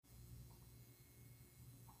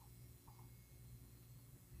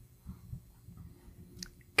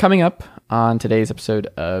Coming up on today's episode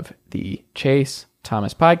of the Chase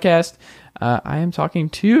Thomas podcast, I am talking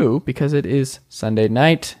to you because it is Sunday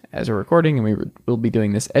night as we're recording, and we will be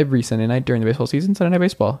doing this every Sunday night during the baseball season, Sunday Night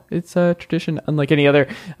Baseball. It's a tradition unlike any other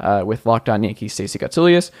with Locked On Yankees, Stacey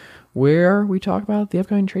Gotsulias, where we talk about the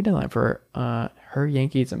upcoming trade deadline for her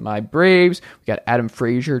Yankees and my Braves. We got Adam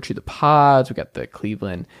Frazier to the Pods. We got the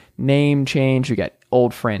Cleveland name change. We got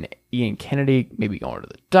old friend Ian Kennedy maybe going to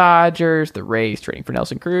the Dodgers, the Rays trading for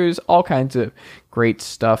Nelson Cruz, all kinds of great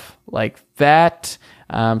stuff like that.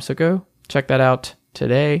 So go check that out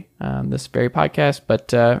today, this very podcast.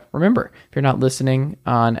 But remember, if you're not listening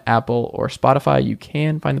on Apple or Spotify, you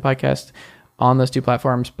can find the podcast on those two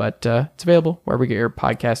platforms, but it's available wherever you get your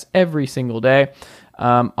podcasts every single day.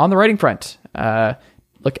 On the writing front,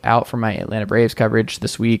 look out for my Atlanta Braves coverage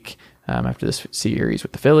this week after this series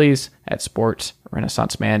with the Phillies at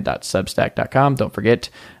sportsrenaissanceman.substack.com. Don't forget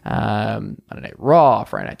Monday Night Raw,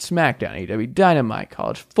 Friday Night SmackDown, AEW Dynamite,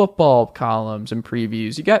 college football columns and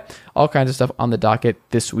previews. You got all kinds of stuff on the docket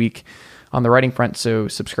this week on the writing front, so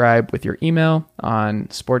subscribe with your email on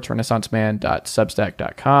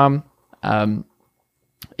sportsrenaissanceman.substack.com.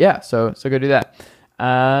 So go do that.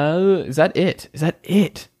 Is that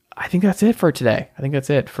it? I think that's it for today. I think that's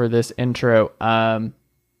it for this intro.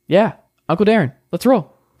 Uncle Darren, let's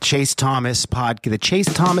roll. The Chase Thomas podcast.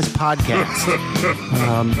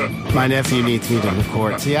 My nephew needs me to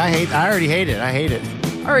record. See, I already hate it. I hate it.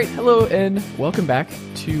 All right, hello and welcome back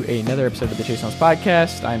to another episode of the Chase Thomas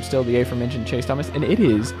podcast. I'm still the aforementioned Chase Thomas, and it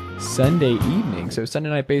is Sunday evening, so Sunday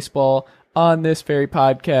Night Baseball on this very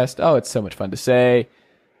podcast. Oh, it's so much fun to say.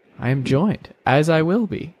 I am joined, as I will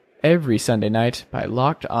be, every Sunday night by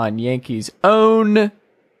Locked On Yankees' own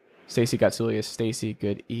Stacey Gotsulias. Stacey,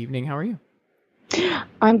 good evening. How are you?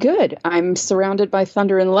 I'm good. I'm surrounded by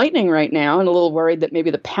thunder and lightning right now, and a little worried that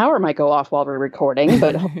maybe the power might go off while we're recording,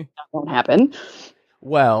 but hopefully that won't happen.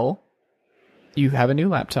 Well, you have a new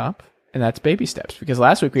laptop, and that's baby steps, because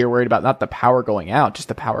last week we were worried about not the power going out, just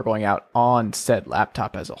the power going out on said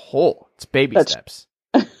laptop as a whole. It's baby steps.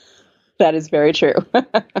 That is very true.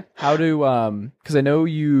 How do, because I know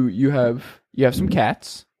you have some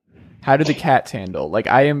cats. How do the cats handle? Like,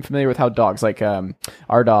 I am familiar with how dogs, like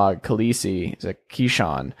our dog, Khaleesi, is a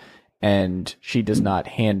Keyshawn, and she does not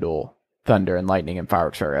handle thunder and lightning and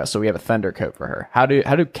fireworks for us, so we have a thunder coat for her. How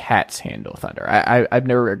do cats handle thunder? I've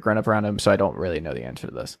never grown up around them, so I don't really know the answer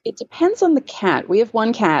to this. It depends on the cat. We have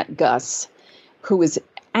one cat, Gus, who is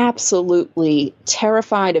absolutely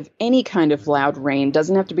terrified of any kind of loud rain.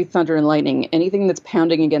 Doesn't have to be thunder and lightning. Anything that's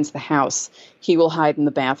pounding against the house, he will hide in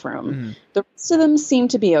the bathroom. Mm-hmm. The rest of them seem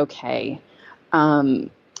to be okay.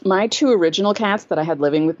 My two original cats that I had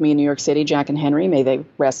living with me in New York City, Jack and Henry, may they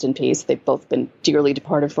rest in peace. They've both been dearly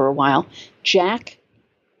departed for a while. Jack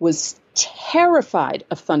was terrified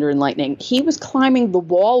of thunder and lightning. He was climbing the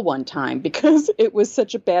wall one time because it was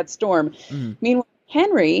such a bad storm. Mm. Meanwhile,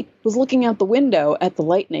 Henry was looking out the window at the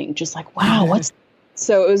lightning, just like, wow, what's...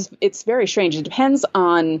 So it's very strange. It depends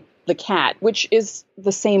on the cat, which is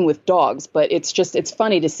the same with dogs, but it's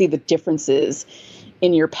funny to see the differences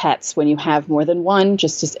in your pets when you have more than one.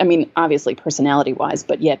 Obviously personality-wise,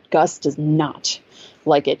 but yet Gus does not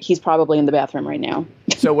like it. He's probably in the bathroom right now.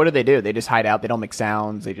 So what do? They just hide out. They don't make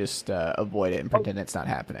sounds. They just avoid it and pretend it's not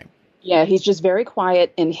happening. Yeah, he's just very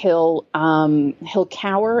quiet, and he'll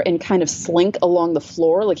cower and kind of slink along the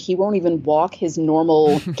floor. Like, he won't even walk his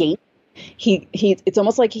normal gait. It's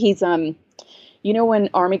almost like he's when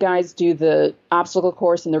Army guys do the obstacle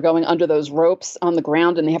course and they're going under those ropes on the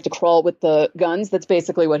ground and they have to crawl with the guns. That's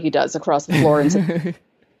basically what he does across the floor. And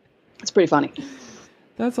it's pretty funny.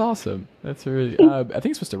 That's awesome. That's really. I think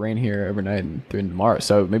it's supposed to rain here overnight and through tomorrow.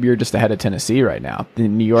 So maybe you're just ahead of Tennessee right now.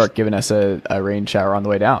 In New York, giving us a rain shower on the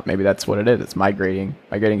way down. Maybe that's what it is. It's migrating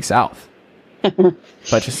south. But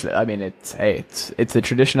just, it's a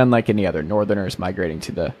tradition unlike any other. Northerners migrating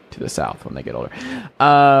to the south when they get older.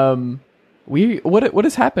 What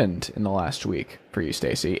has happened in the last week for you,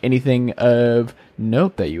 Stacey? Anything of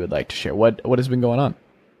note that you would like to share? What has been going on?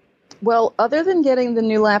 Well, other than getting the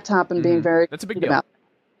new laptop and being very that's a big deal. About,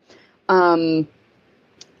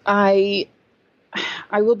 I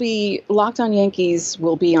will be Locked On Yankees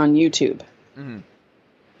will be on YouTube,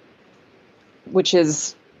 which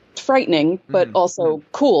is frightening, but also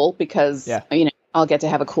cool because I'll get to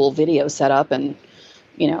have a cool video set up, and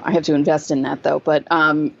I have to invest in that though. But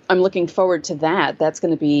I'm looking forward to that. That's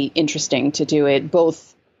going to be interesting to do it both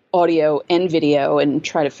audio and video and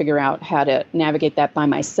try to figure out how to navigate that by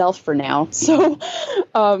myself for now. So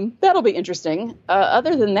that'll be interesting.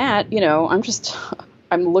 Other than that,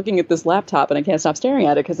 I'm looking at this laptop and I can't stop staring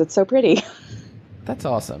at it because it's so pretty. That's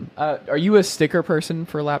awesome. Are you a sticker person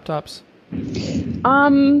for laptops?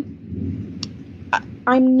 I'm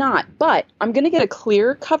not, but I'm going to get a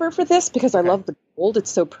clear cover for this because I love the gold. It's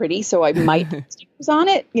so pretty. So I might put stickers on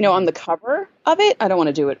it, on the cover of it. I don't want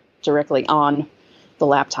to do it directly on the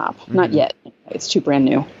laptop. Not yet. It's too brand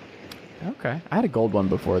new. Okay. I had a gold one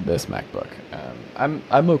before this MacBook.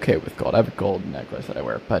 I'm okay with gold. I have a gold necklace that I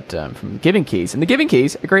wear, but from Giving Keys. And the Giving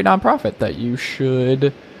Keys, a great nonprofit that you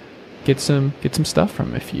should get some stuff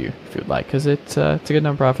from if you would like, because it's a good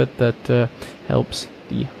nonprofit that helps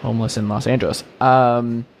the homeless in Los Angeles.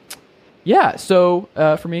 So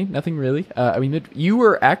for me, nothing really. You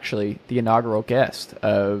were actually the inaugural guest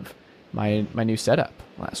of my new setup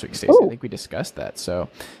last week, Stacey. I think we discussed that. So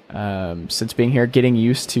since being here, getting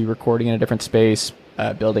used to recording in a different space,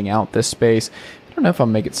 building out this space, I don't know if I'll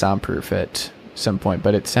make it soundproof at some point,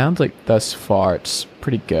 but it sounds like thus far it's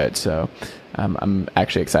pretty good. So I'm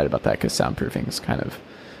actually excited about that because soundproofing is kind of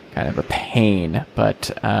a pain,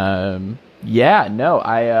 but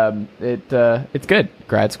it's good.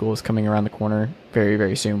 Grad school is coming around the corner very,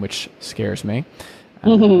 very soon, which scares me.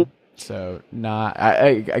 So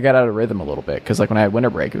I got out of rhythm a little bit because like when I had winter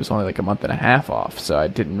break, it was only like a month and a half off, so I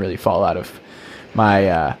didn't really fall out of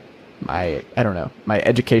my my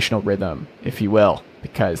educational rhythm, if you will,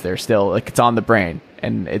 because they're still like it's on the brain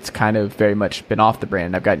and it's kind of very much been off the brain.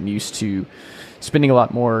 And I've gotten used to spending a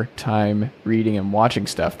lot more time reading and watching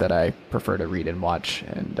stuff that I prefer to read and watch.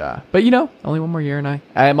 And but only one more year, and I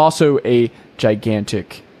am also a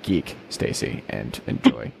gigantic geek, Stacey, and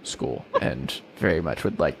enjoy school and very much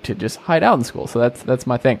would like to just hide out in school. So that's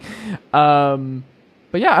my thing.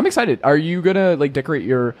 But yeah, I'm excited. Are you gonna like decorate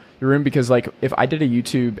your room? Because like if I did a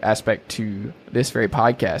YouTube aspect to this very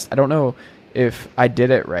podcast, I don't know if I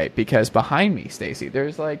did it right, because behind me, Stacey,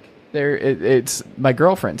 there's like it's my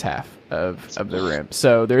girlfriend's half of the room.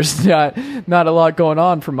 So there's not a lot going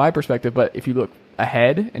on from my perspective, but if you look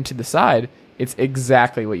ahead and to the side, it's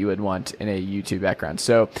exactly what you would want in a YouTube background.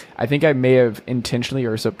 So I think I may have intentionally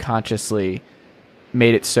or subconsciously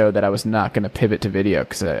made it so that I was not going to pivot to video,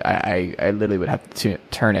 because I literally would have to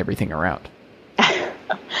turn everything around.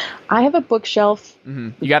 I have a bookshelf.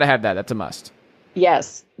 You got to have that. That's a must.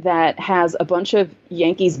 Yes, that has a bunch of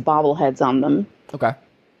Yankees bobbleheads on them. Okay.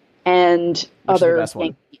 And which other is the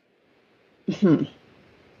best one?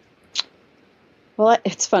 Well,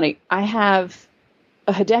 it's funny. I have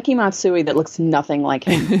a Hideki Matsui that looks nothing like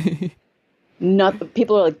him.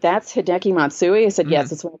 People are like, "That's Hideki Matsui." I said,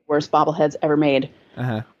 "Yes, it's one of the worst bobbleheads ever made."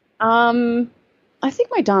 I think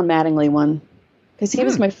my Don Mattingly one, because he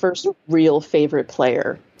was my first real favorite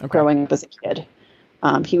player growing up as a kid.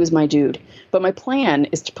 He was my dude. But my plan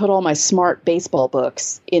is to put all my smart baseball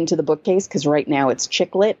books into the bookcase, because right now it's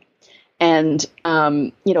chick lit. And,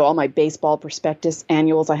 all my baseball prospectus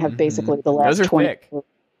annuals, I have basically the last 20. Thick.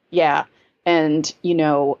 Yeah. And,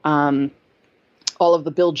 all of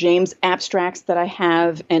the Bill James abstracts that I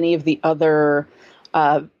have, any of the other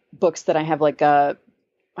books that I have, like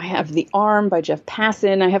I have The Arm by Jeff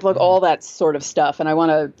Passan. I have like all that sort of stuff, and I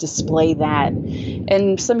want to display that.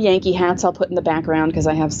 And some Yankee hats I'll put in the background, because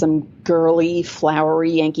I have some girly,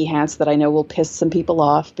 flowery Yankee hats that I know will piss some people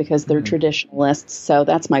off because they're traditionalists. So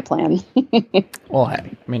that's my plan. Well, hey,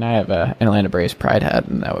 I mean, I have an Atlanta Braves pride hat,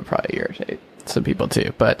 and that would probably irritate some people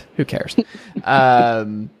too, but who cares? I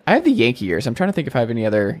have the Yankee years. I'm trying to think if I have any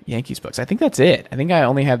other Yankees books. I think that's it. I think I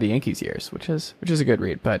only have the Yankees years, which is a good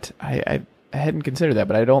read, but I hadn't considered that,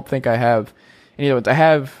 but I don't think I have any other ones. I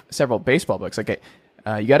have several baseball books. Okay,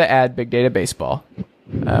 you got to add Big Data Baseball.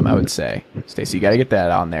 I would say, Stacey, you got to get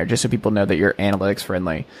that on there just so people know that you're analytics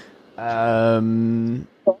friendly.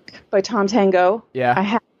 Book by Tom Tango. Yeah, I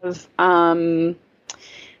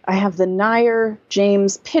have the Nair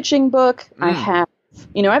James pitching book. I have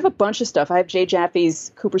a bunch of stuff. I have Jay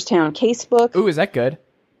Jaffe's Cooperstown case book. Ooh, is that good?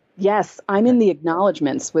 Yes, I'm in the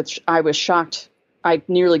acknowledgments, which I was shocked. I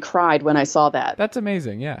nearly cried when I saw that. That's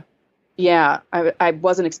amazing, yeah. Yeah, I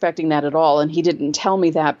wasn't expecting that at all, and he didn't tell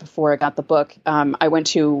me that before I got the book. I went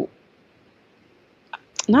to,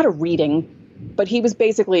 not a reading, but he was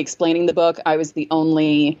basically explaining the book. I was the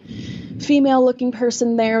only female-looking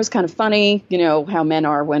person there. It was kind of funny, how men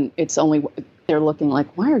are when it's only they're looking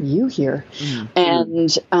like, why are you here?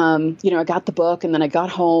 And, I got the book, and then I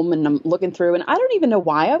got home, and I'm looking through, and I don't even know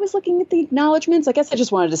why I was looking at the acknowledgments. I guess I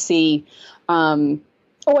just wanted to see, I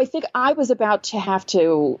think I was about to have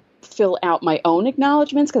to fill out my own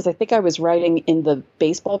acknowledgments, because I think I was writing in the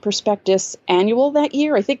baseball prospectus annual that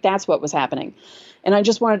year. I think that's what was happening. And I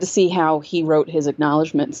just wanted to see how he wrote his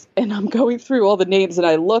acknowledgments. And I'm going through all the names, and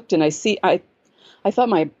I looked, and I thought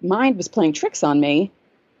my mind was playing tricks on me.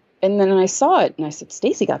 And then I saw it and I said,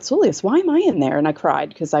 Stacey Gotsulias, why am I in there? And I cried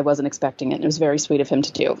because I wasn't expecting it. And it was very sweet of him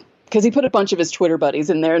to do, because he put a bunch of his Twitter buddies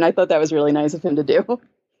in there. And I thought that was really nice of him to do.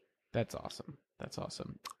 That's awesome. That's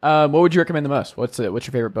awesome. What would you recommend the most? What's your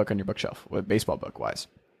favorite book on your bookshelf? What baseball book wise?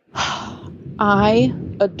 I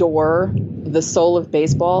adore The Soul of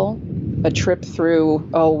Baseball, a trip through,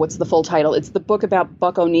 what's the full title? It's the book about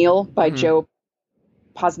Buck O'Neill by Joe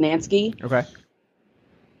Posnanski. Okay.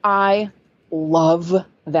 I love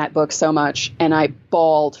that book so much, and I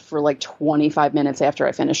bawled for like 25 minutes after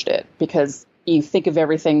I finished it, because you think of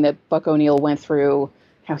everything that Buck O'Neill went through,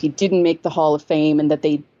 how he didn't make the Hall of Fame, and that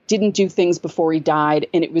they didn't do things before he died,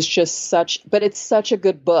 and it was just it's such a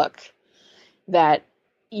good book that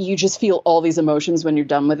you just feel all these emotions when you're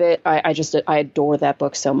done with it. I adore that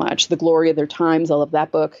book so much. The Glory of Their Times, I love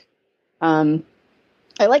that book. I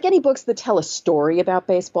like any books that tell a story about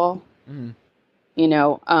baseball. Mm.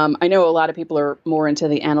 I know a lot of people are more into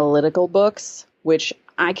the analytical books, which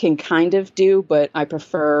I can kind of do, but I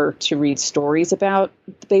prefer to read stories about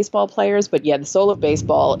the baseball players. But yeah, The Soul of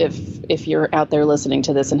Baseball, if you're out there listening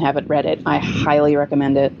to this and haven't read it, I highly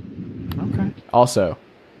recommend it. Okay. Also,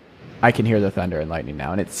 I can hear the thunder and lightning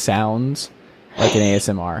now, and it sounds like an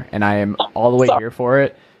ASMR, and I am all the way here for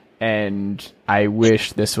it, and I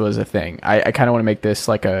wish this was a thing. I kind of want to make this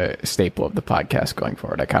like a staple of the podcast going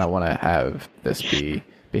forward. I kind of want to have this be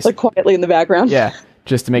like quietly in the background. Yeah,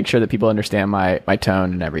 just to make sure that people understand my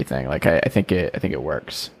tone and everything. Like I think it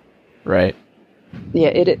works, right? Yeah,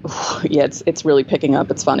 it's really picking up.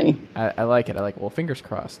 It's funny. I like it. Well, fingers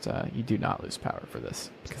crossed. You do not lose power for this,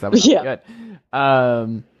 because that was really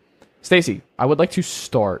good. Stacey, I would like to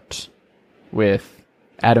start with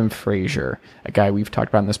Adam Frazier, a guy we've talked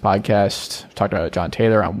about in this podcast. We've talked about John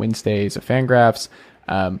Taylor on Wednesdays of Fangraphs,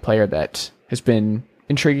 player that has been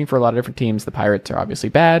intriguing for a lot of different teams. The Pirates are obviously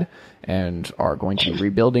bad and are going to be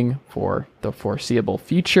rebuilding for the foreseeable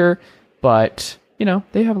future, but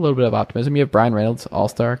they have a little bit of optimism. You have Brian Reynolds,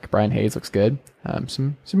 All-Star. Brian Hayes looks good.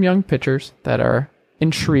 Some young pitchers that are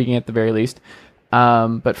intriguing at the very least.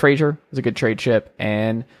 But Frazier is a good trade chip,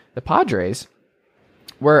 and the Padres,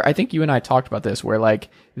 where I think you and I talked about this, where like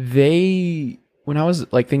when I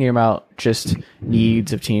was like thinking about just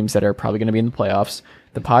needs of teams that are probably going to be in the playoffs,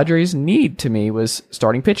 the Padres' need to me was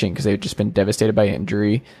starting pitching, because they've just been devastated by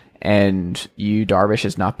injury, and Darvish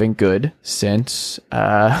has not been good since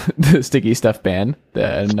the sticky stuff ban.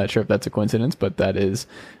 I'm not sure if that's a coincidence, but that is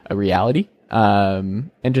a reality.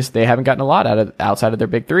 And just they haven't gotten a lot outside of their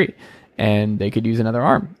big three, and they could use another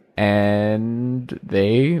arm. And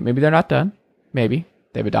maybe they're not done. Maybe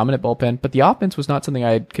they have a dominant bullpen, but the offense was not something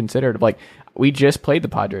I had considered. Like, we just played the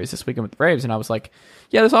Padres this weekend with the Braves, and I was like,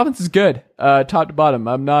 yeah, this offense is good, top to bottom.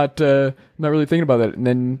 I'm not really thinking about it. And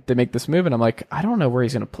then they make this move, and I'm like, I don't know where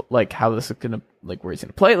he's gonna how this is gonna where he's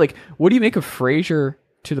gonna play. Like, what do you make of Frazier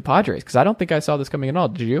to the Padres? Because I don't think I saw this coming at all.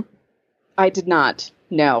 Did you? I did not.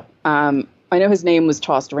 No. I know his name was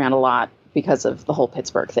tossed around a lot because of the whole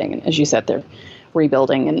Pittsburgh thing, and as you said, they're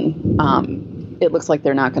rebuilding, and it looks like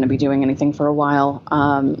they're not going to be doing anything for a while.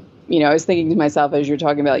 I was thinking to myself, as you're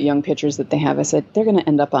talking about young pitchers that they have, I said, they're going to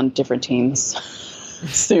end up on different teams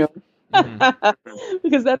soon.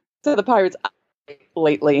 Because that's how the Pirates are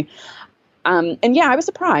lately. And yeah, I was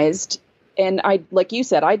surprised. And like you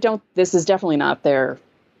said, this is definitely not their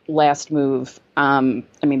last move.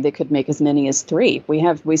 They could make as many as 3.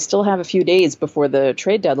 We still have a few days before the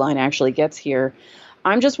trade deadline actually gets here.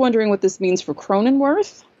 I'm just wondering what this means for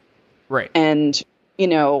Cronenworth. Right. And,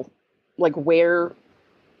 where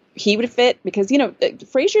he would fit, because,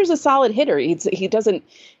 Frazier's a solid hitter. He doesn't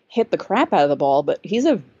hit the crap out of the ball, but he's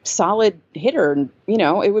a solid hitter. And,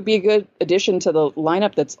 it would be a good addition to the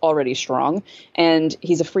lineup that's already strong. And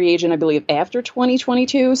he's a free agent, I believe, after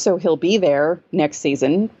 2022. So he'll be there next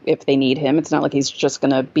season if they need him. It's not like he's just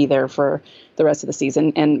going to be there for the rest of the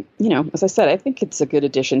season. And, as I said, I think it's a good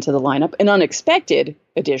addition to the lineup, an unexpected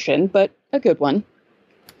addition, but a good one.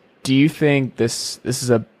 Do you think this is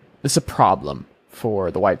a problem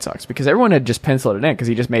for the White Sox? Because everyone had just penciled it in because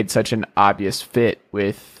he just made such an obvious fit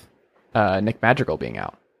with Nick Madrigal being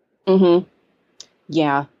out. Mm-hmm.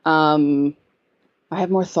 Yeah. I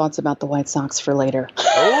have more thoughts about the White Sox for later.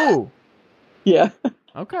 Oh. Yeah.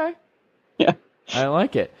 Okay. Yeah. I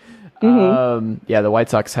like it. Mm-hmm. Yeah, the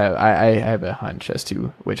White Sox have. I have a hunch as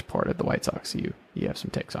to which part of the White Sox you have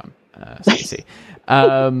some takes on, Stacey.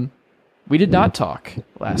 We did not talk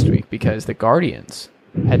last week because the Guardians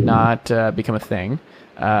had not become a thing.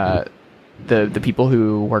 The people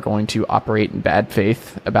who were going to operate in bad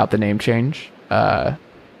faith about the name change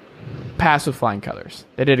passed with flying colors.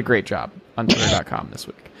 They did a great job on Twitter.com this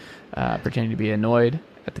week, pretending to be annoyed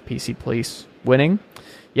at the PC police winning.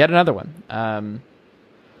 yet another one.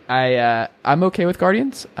 I'm okay with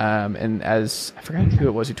Guardians. And as I forgot who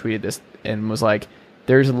it was who tweeted this and was like,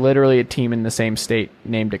 there's literally a team in the same state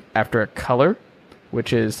named after a color,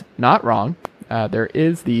 which is not wrong. There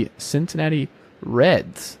is the Cincinnati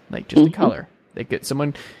Reds, like just a color. They get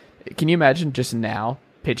someone. Can you imagine just now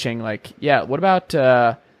pitching like, yeah, what about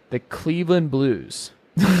the Cleveland Blues,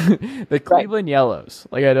 the Cleveland Yellows?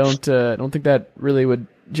 Like, I don't think that really would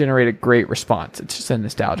generate a great response. It's just a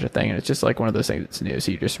nostalgia thing, and it's just like one of those things that's new,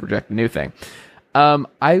 so you just reject the new thing.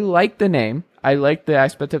 I like the name. I like the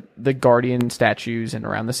aspect of the Guardian statues and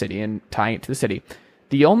around the city and tying it to the city.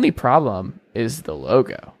 The only problem is the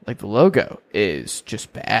logo. Like, the logo is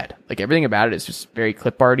just bad. Like, everything about it is just very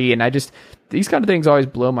clip arty, and these kind of things always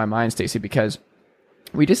blow my mind, Stacey, because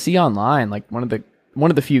we just see online, like, one of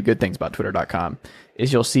the few good things about Twitter.com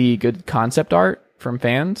is you'll see good concept art from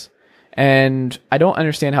fans. And I don't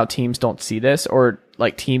understand how teams don't see this, or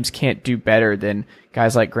like teams can't do better than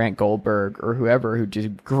guys like Grant Goldberg or whoever who do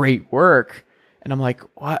great work. And I'm like,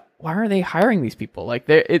 what? Why are they hiring these people? Like,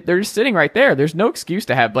 they're just sitting right there. There's no excuse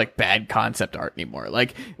to have like bad concept art anymore.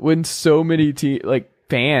 Like, when so many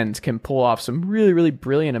fans can pull off some really, really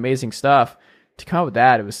brilliant, amazing stuff, to come up with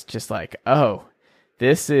that, it was just like, oh,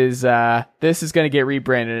 this is going to get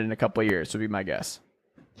rebranded in a couple of years, would be my guess.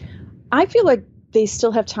 I feel like they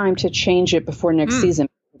still have time to change it before next season.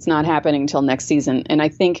 It's not happening until next season. And I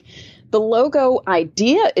think the logo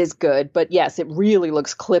idea is good, but yes, it really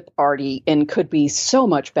looks clip arty and could be so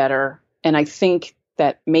much better. And I think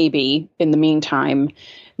that maybe in the meantime,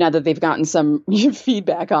 now that they've gotten some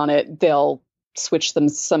feedback on it, they'll switch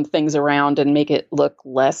some things around and make it look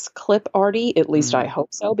less clip arty. At least I hope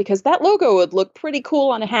so, because that logo would look pretty cool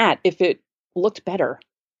on a hat if it looked better.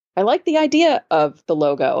 I like the idea of the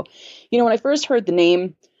logo. You know, when I first heard the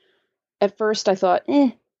name, at first I thought,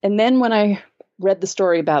 And then when I read the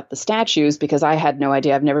story about the statues, because I had no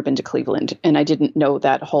idea, I've never been to Cleveland, and I didn't know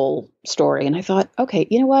that whole story. And I thought, okay,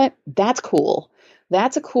 you know what? That's cool.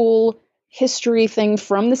 That's a cool history thing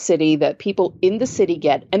from the city that people in the city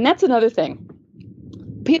get. And that's another thing.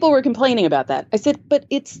 People were complaining about that. I said, but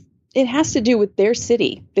it has to do with their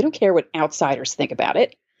city. They don't care what outsiders think about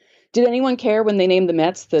it. Did anyone care when they named the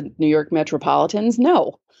Mets the New York Metropolitans?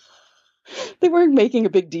 No. They weren't making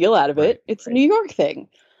a big deal out of it. It's a New York thing.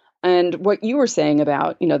 And what you were saying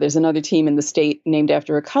about, there's another team in the state named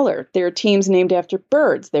after a color. There are teams named after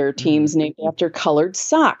birds. There are teams named after colored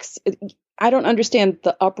socks. I don't understand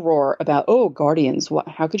the uproar about, Guardians.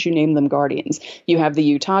 How could you name them Guardians? You have the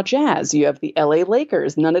Utah Jazz. You have the LA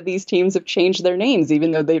Lakers. None of these teams have changed their names,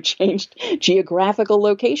 even though they've changed geographical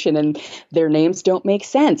location, and their names don't make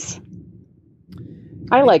sense.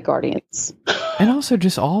 I like Guardians. And also,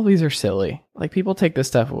 just all these are silly. Like, people take this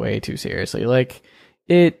stuff way too seriously. Like,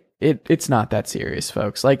 it's not that serious,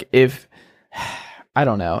 folks. Like, I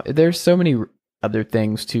don't know. There's so many other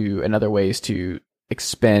things and other ways to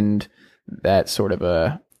expend that sort of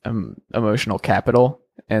a emotional capital,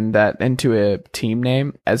 and that into a team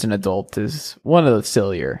name as an adult is one of the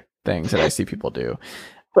sillier things that I see people do.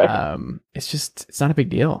 Right. It's not a big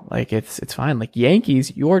deal. Like, it's fine. Like,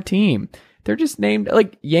 Yankees, your team, they're just named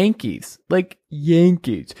like Yankees. Like,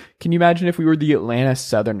 Yankees. Can you imagine if we were the Atlanta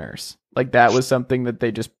Southerners? Like, that was something that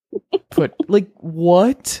they just put, like,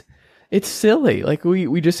 what? It's silly. Like,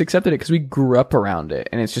 we just accepted it because we grew up around it,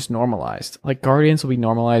 and it's just normalized. Like, Guardians will be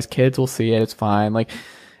normalized. Kids will see it. It's fine. Like,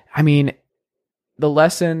 I mean, the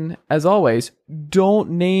lesson, as always, don't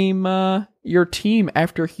name your team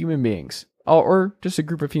after human beings or just a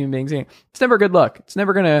group of human beings. It's never good luck. It's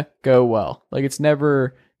never going to go well. Like, it's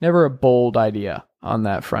never a bold idea on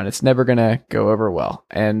that front. It's never going to go over well.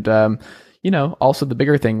 And, also the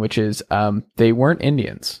bigger thing, which is they weren't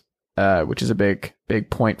Indians. Which is a big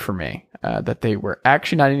point for me, that they were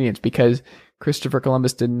actually not Indians, because Christopher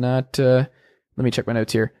Columbus did not, let me check my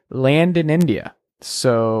notes here, land in India.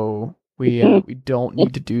 So we don't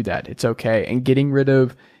need to do that. It's okay. And getting rid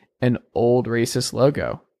of an old racist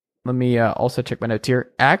logo. Let me also check my notes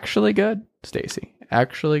here. Actually good, Stacey.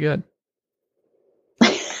 Actually good.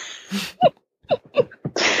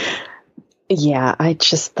 Yeah,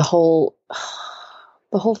 the whole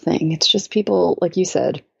thing. It's just people, like you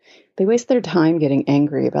said, they waste their time getting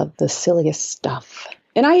angry about the silliest stuff.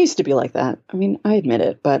 And I used to be like that. I mean, I admit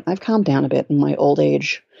it, but I've calmed down a bit in my old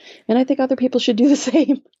age. And I think other people should do the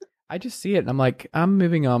same. I just see it and I'm like, I'm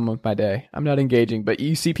moving on with my day. I'm not engaging. But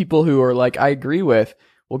you see people who are like, I agree with,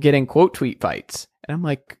 will get in quote tweet fights. And I'm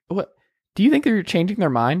like, what? Do you think they're changing their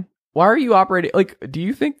mind? Why are you operating? Like, do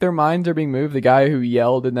you think their minds are being moved? The guy who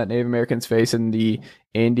yelled in that Native American's face in the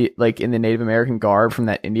Native American garb from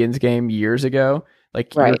that Indians game years ago,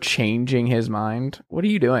 Like, Right. you're changing his mind. What are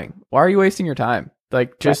you doing? Why are you wasting your time?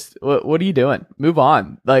 Like, just what are you doing? Move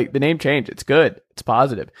on. Like, the name change. It's good. It's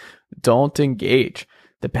positive. Don't engage.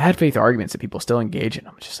 The bad faith arguments that people still engage in.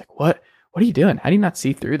 I'm just like, what are you doing? How do you not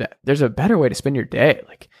see through that? There's a better way to spend your day.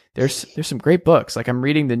 Like, there's some great books. Like, I'm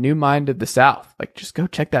reading The New Mind of the South. Like, just go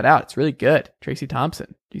check that out. It's really good. Tracy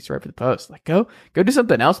Thompson used to write for the Post. Like, go do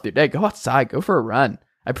something else with your day. Go outside. Go for a run.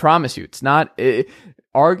 I promise you, it's not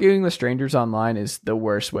arguing with strangers online is the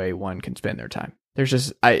worst way one can spend their time. There's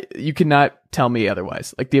just you cannot tell me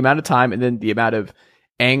otherwise. Like, the amount of time and then the amount of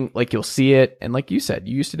like, you'll see it, and like you said,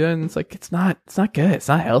 you used to do it, and it's like it's not good. It's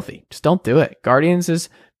not healthy. Just don't do it. Guardians is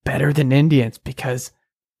better than Indians because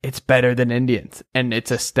it's better than Indians, and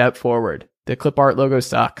it's a step forward. The clip art logo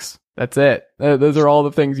sucks. That's it. Those are all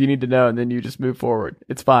the things you need to know, and then you just move forward.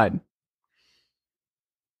 It's fine.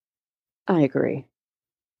 I agree.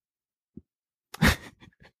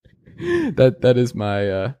 That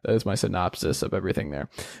is my synopsis of everything there.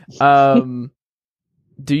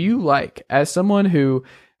 Do you as someone who,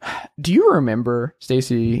 do you remember,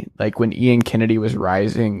 Stacey, like when Ian Kennedy was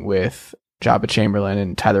rising with Jabba Chamberlain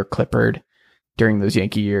and Tyler Clippard during those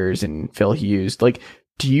Yankee years and Phil Hughes? Like,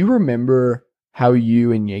 do you remember how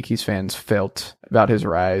you and Yankees fans felt about his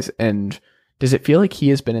rise? And does it feel like he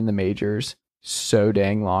has been in the majors so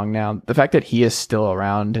dang long now? The fact that he is still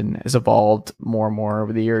around and has evolved more and more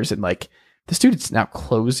over the years, and like, the student's now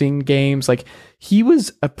closing games. Like, he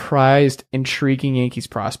was a prized, intriguing Yankees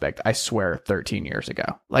prospect, I swear, 13 years ago.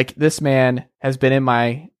 Like, this man has been in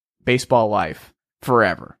my baseball life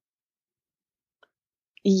forever.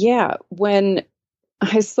 Yeah. When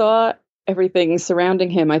I saw everything surrounding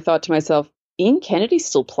him, I thought to myself, Ian Kennedy's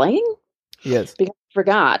still playing? Yes. Because I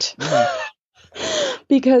forgot. Mm-hmm.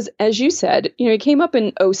 Because, as you said, he came up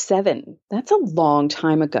in 2007. That's a long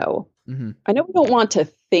time ago. Mm-hmm. I know we don't want to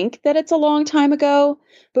think that it's a long time ago,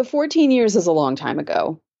 but 14 years is a long time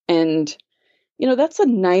ago. And, that's a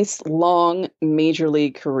nice, long major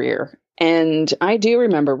league career. And I do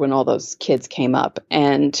remember when all those kids came up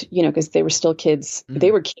and, because they were still kids. Mm-hmm.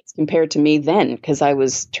 They were kids compared to me then, because I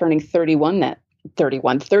was turning 33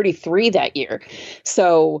 that year.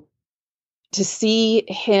 So to see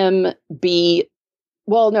him be,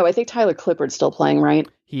 well, no, I think Tyler Clippard's still playing, right?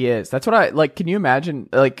 He is. That's what I like. Can you imagine?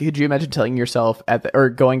 Like, could you imagine telling yourself or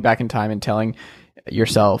going back in time and telling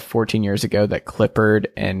yourself 14 years ago that Clippard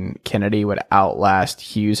and Kennedy would outlast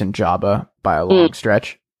Hughes and Jabba by a long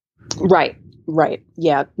stretch? Right.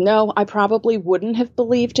 Yeah. No, I probably wouldn't have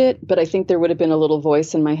believed it, but I think there would have been a little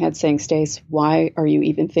voice in my head saying, Stace, why are you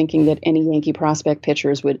even thinking that any Yankee prospect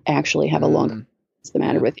pitchers would actually have a long? What's the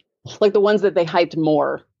matter with you? Like the ones that they hyped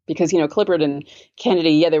more. Because, Clippard and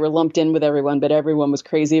Kennedy, they were lumped in with everyone, but everyone was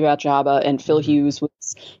crazy about Jabba. And Phil Hughes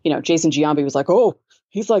was, Jason Giambi was like, oh,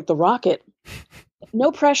 he's like the Rocket.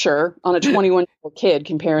 No pressure on a 21-year-old kid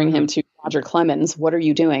comparing him to Roger Clemens. What are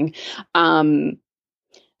you doing?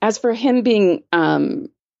 As for him being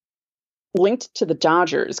linked to the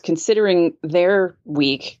Dodgers, considering their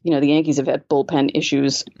week, the Yankees have had bullpen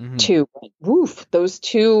issues too. Woof, those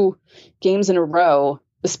 2 games in a row,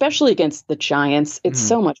 especially against the Giants, it's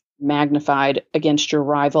so much magnified against your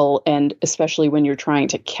rival, and especially when you're trying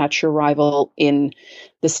to catch your rival in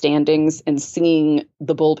the standings and seeing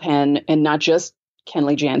the bullpen, and not just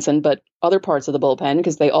Kenley Jansen, but other parts of the bullpen,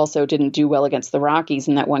 because they also didn't do well against the Rockies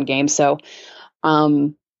in that one game. So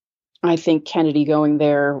I think Kennedy going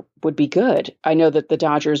there would be good. I know that the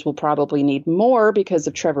Dodgers will probably need more because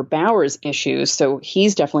of Trevor Bauer's issues, so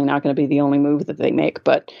he's definitely not going to be the only move that they make,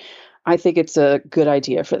 but I think it's a good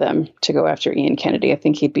idea for them to go after Ian Kennedy. I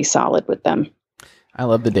think he'd be solid with them. I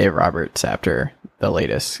love the Dave Roberts after the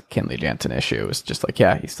latest Kenley Jansen issue. It was just like,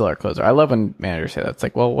 yeah, he's still our closer. I love when managers say that. It's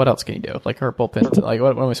like, well, what else can you do? Like, our bullpen, like,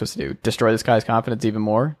 what am I supposed to do? Destroy this guy's confidence even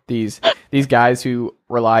more? These guys who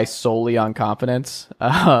rely solely on confidence.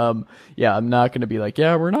 I'm not going to be like,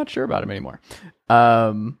 yeah, we're not sure about him anymore.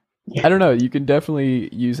 I don't know. You can definitely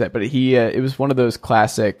use that. But it was one of those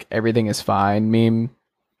classic everything is fine meme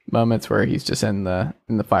moments where he's just in the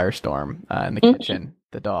firestorm in the kitchen,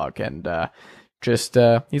 the dog, and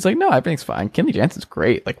he's like, no, everything's fine. Kenley Jansen's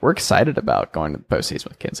great. Like, we're excited about going to the postseason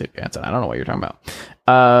with Kenley Jansen. I don't know what you're talking about.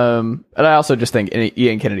 But I also just think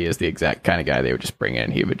Ian Kennedy is the exact kind of guy they would just bring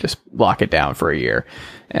in. He would just lock it down for a year,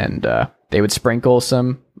 and they would sprinkle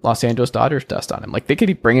some Los Angeles Dodgers dust on him. Like, they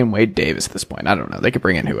could bring in Wade Davis at this point. I don't know. They could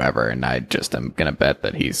bring in whoever, and I just am gonna bet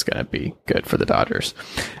that he's gonna be good for the Dodgers.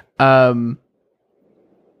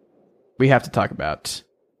 We have to talk about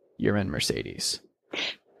Yermin Mercedes.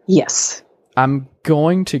 Yes. I'm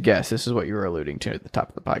going to guess this is what you were alluding to at the top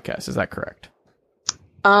of the podcast. Is that correct?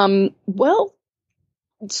 Well,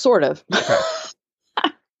 sort of. Okay.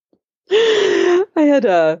 I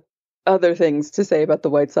had other things to say about the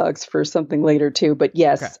White Sox for something later too, but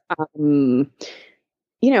yes,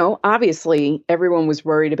 obviously everyone was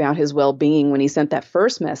worried about his well-being when he sent that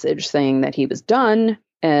first message saying that he was done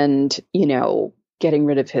and, getting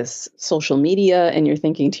rid of his social media. And you're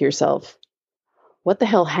thinking to yourself, what the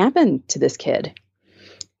hell happened to this kid?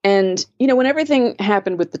 And, when everything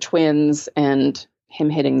happened with the Twins and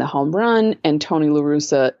him hitting the home run and Tony La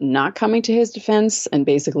Russa not coming to his defense and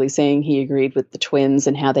basically saying he agreed with the Twins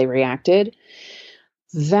and how they reacted,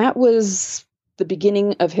 that was the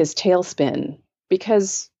beginning of his tailspin.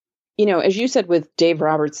 Because, as you said with Dave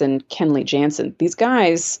Roberts and Kenley Jansen, these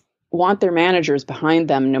guys want their managers behind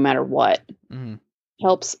them no matter what. Mm-hmm.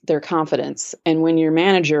 Helps their confidence. And when your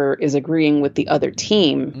manager is agreeing with the other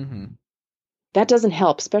team, that doesn't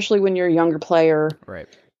help, especially when you're a younger player. Right.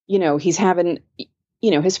 He's having,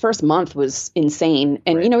 his first month was insane.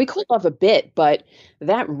 And, he cooled off a bit, but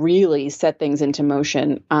that really set things into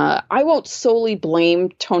motion. I won't solely blame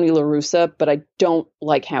Tony La Russa, but I don't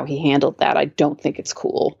like how he handled that. I don't think it's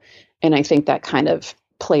cool. And I think that kind of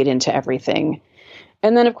played into everything.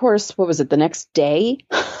 And then, of course, what was it? The next day,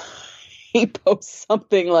 he posts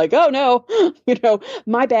something like, oh, no,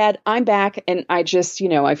 my bad. I'm back. And I just,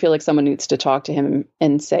 I feel like someone needs to talk to him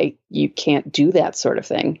and say, you can't do that sort of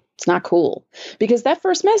thing. It's not cool. Because that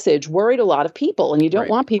first message worried a lot of people. And you don't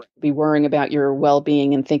want people to be worrying about your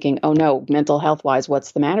well-being and thinking, oh, no, mental health wise,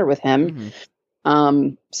 what's the matter with him?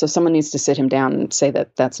 Mm-hmm. So someone needs to sit him down and say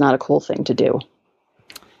that that's not a cool thing to do.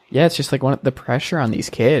 Yeah, it's just like the pressure on these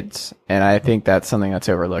kids, and I think that's something that's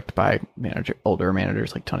overlooked by older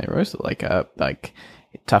managers like Tony La Russa, like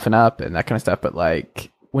toughen up and that kind of stuff. But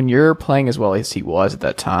like when you're playing as well as he was at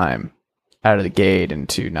that time, out of the gate, and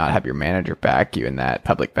to not have your manager back you in that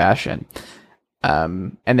public fashion,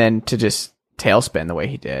 and then to just tailspin the way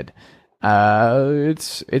he did,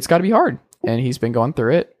 it's got to be hard. And he's been going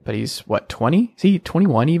through it, but he's what, 20? Is he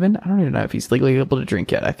 21 even? I don't even know if he's legally able to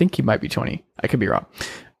drink yet. I think he might be 20. I could be wrong.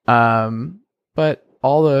 But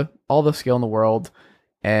all the skill in the world,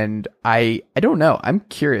 and I don't know. I'm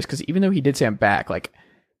curious because even though he did say I'm back, like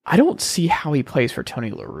I don't see how he plays for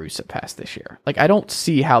Tony La Russa past this year. Like I don't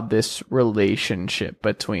see how this relationship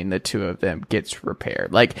between the two of them gets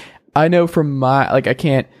repaired. Like I know from I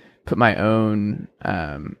can't put my own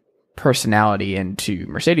personality into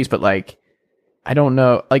Mercedes, but like I don't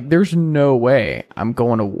know. Like, there's no way I'm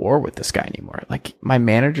going to war with this guy anymore. Like, my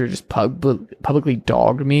manager just publicly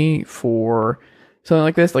dogged me for something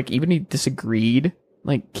like this. Like, even he disagreed.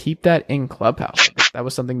 Like, keep that in Clubhouse. Like, that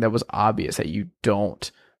was something that was obvious that you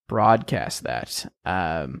don't broadcast that.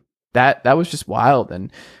 That was just wild.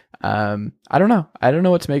 And I don't know. I don't know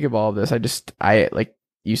what to make of all of this. I like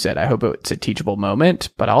you said, I hope it's a teachable moment,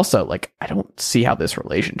 but also like I don't see how this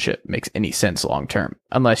relationship makes any sense long term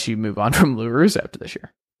unless you move on from La Russa after this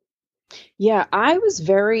year. Yeah, I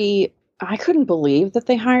couldn't believe that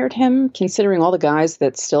they hired him, considering all the guys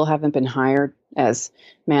that still haven't been hired as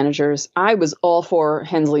managers. I was all for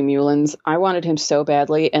Hensley Mullins. I wanted him so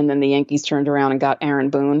badly, and then the Yankees turned around and got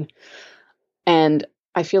Aaron Boone. And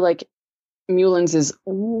I feel like Mullins is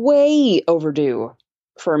way overdue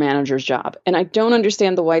for a manager's job. And I don't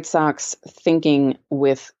understand the White Sox thinking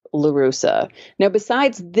with La Russa. Now,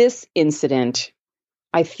 besides this incident,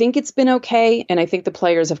 I think it's been okay. And I think the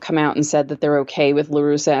players have come out and said that they're okay with La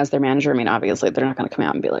Russa as their manager. I mean, obviously, they're not going to come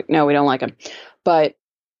out and be like, no, we don't like him. But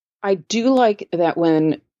I do like that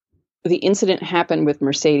when the incident happened with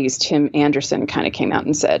Mercedes, Tim Anderson kind of came out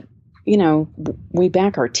and said, we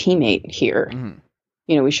back our teammate here.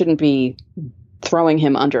 Mm-hmm. We shouldn't be throwing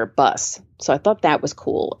him under a bus. So I thought that was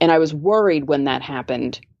cool. And I was worried when that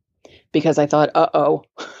happened because I thought,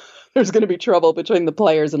 there's going to be trouble between the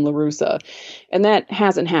players and La Russa. And that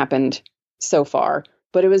hasn't happened so far.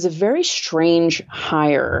 But it was a very strange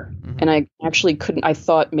hire. Mm-hmm. And I actually I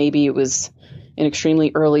thought maybe it was an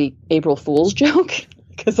extremely early April Fool's joke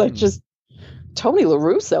because Tony La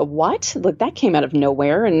Russa, what? Like that came out of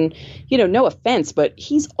nowhere. And, no offense, but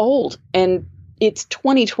he's old. And it's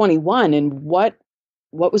 2021, and what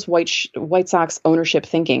was White Sox ownership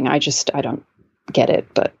thinking? I don't get it.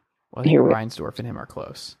 But I think Reinsdorf and him are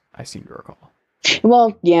close. I seem to recall.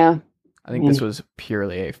 Well, yeah. I think this was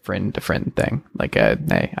purely a friend-to-friend thing. Like,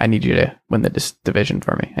 hey, I need you to win this division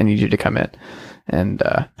for me. I need you to come in and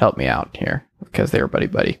help me out here because they were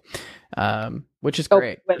buddy-buddy, which is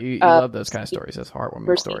great. You love those kind of stories. Those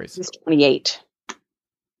heartwarming stories. He's 28.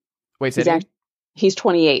 Wait, he's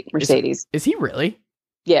 28, Mercedes. Is he really?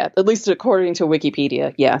 Yeah, at least according to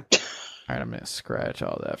Wikipedia. Yeah. All right, I'm going to scratch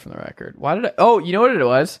all that from the record. Why did you know what it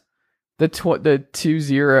was? The 20.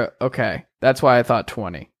 Okay, that's why I thought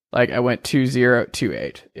 20. Like I went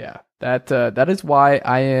 2028. Yeah, That is why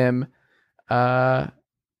I am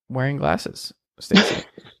wearing glasses, Stacey,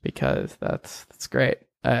 because that's great.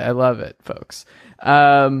 I love it, folks.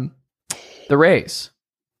 The Rays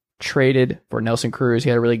traded for Nelson Cruz. He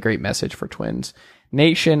had a really great message for Twins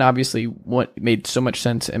Nation. Obviously, what made so much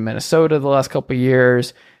sense in Minnesota the last couple of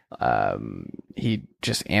years. He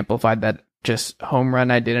just amplified that just home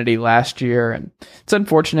run identity last year, and it's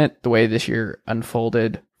unfortunate the way this year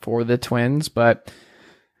unfolded for the Twins. But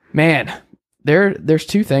man, there's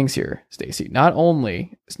two things here, Stacey. Not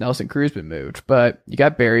only has Nelson Cruz been moved, but you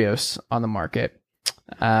got Berrios on the market,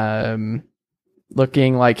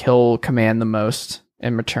 looking like he'll command the most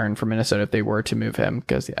in return for Minnesota if they were to move him,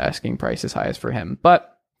 because the asking price is highest for him.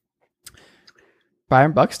 But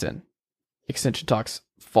Byron Buxton extension talks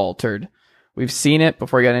faltered. We've seen it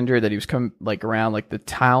before he got injured that he was coming around. The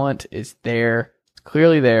talent is there. It's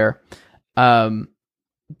clearly there.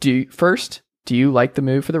 Do you like the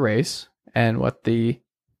move for the Rays and what the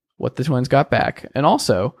Twins got back? And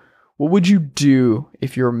also, what would you do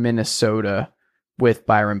if you're Minnesota with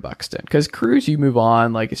Byron Buxton? Because Cruz, you move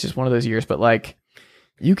on. It's just one of those years. But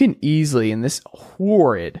you can easily, in this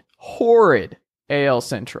horrid AL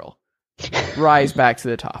Central, rise back to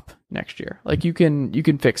the top next year. You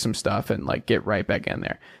can fix some stuff and get right back in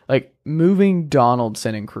there. Moving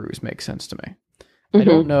Donaldson and Cruz makes sense to me. Mm-hmm. I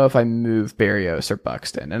don't know if I move Berrios or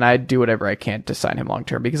Buxton, and I'd do whatever I can to sign him long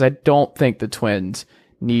term, because I don't think the Twins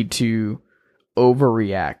need to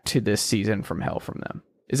overreact to this season from hell from them.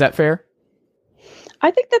 Is that fair?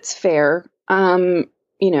 I think that's fair.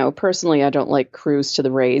 Personally, I don't like Cruz to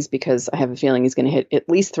the Rays because I have a feeling he's going to hit at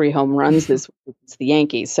least 3 home runs this week against the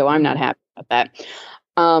Yankees. So I'm not happy about that.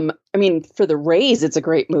 For the Rays, it's a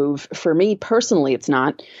great move. For me personally, it's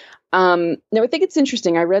not. No, I think it's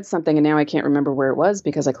interesting. I read something and now I can't remember where it was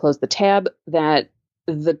because I closed the tab, that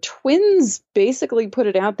the Twins basically put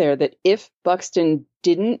it out there that if Buxton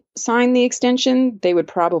didn't sign the extension, they would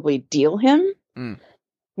probably deal him.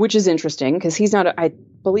 Which is interesting because he's not, I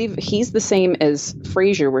believe he's the same as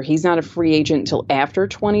Frazier, where he's not a free agent until after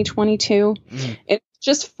 2022. It's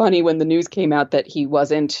just funny when the news came out that he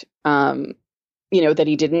wasn't, that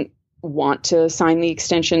he didn't want to sign the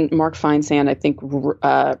extension. Mark Feinsand, I think,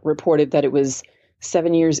 reported that it was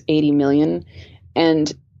 7 years, $80 million.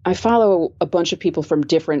 And I follow a bunch of people from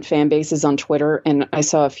different fan bases on Twitter, and I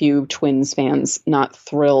saw a few Twins fans not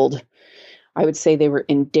thrilled. I would say they were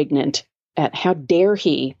indignant at how dare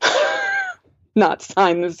he not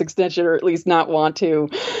sign this extension, or at least not want to.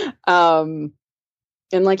 And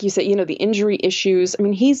like you said, the injury issues.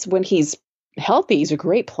 When he's healthy, he's a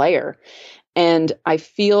great player. And I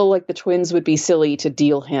feel like the Twins would be silly to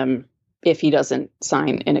deal him if he doesn't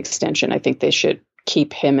sign an extension. I think they should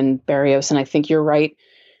keep him and Berrios. And I think you're right.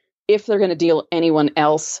 If they're going to deal anyone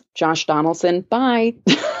else, Josh Donaldson, bye.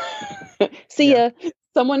 See ya.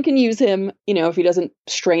 Someone can use him, if he doesn't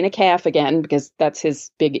strain a calf again, because that's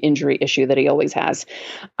his big injury issue that he always has.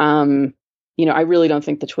 I really don't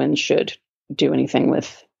think the Twins should do anything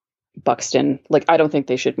with Buxton. I don't think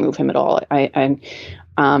they should move him at all.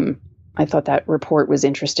 I thought that report was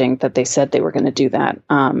interesting that they said they were going to do that.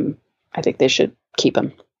 I think they should keep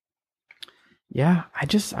him. Yeah,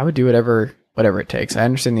 I would do whatever it takes. I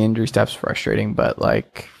understand the injury stuff's frustrating, but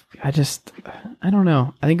I don't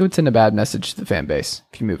know. I think it would send a bad message to the fan base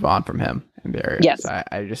if you move on from him and Berrios. Yes.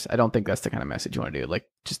 I don't think that's the kind of message you want to do.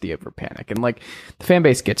 Just the over panic. And the fan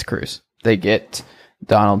base gets Cruz. They get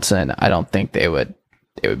Donaldson. I don't think they would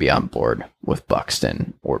be on board with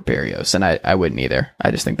Buxton or Berrios. And I wouldn't either.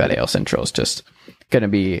 I just think that AL Central is just going to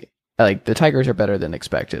be the Tigers are better than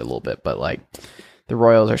expected a little bit, but the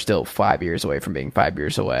Royals are still 5 years away from being 5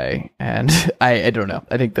 years away. And I don't know.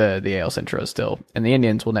 I think the AL Central is still, and the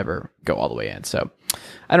Indians will never go all the way in. So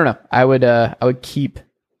I don't know. I would keep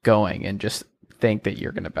going and just think that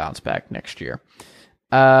you're going to bounce back next year.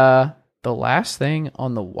 The last thing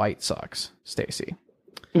on the White Sox, Stacey,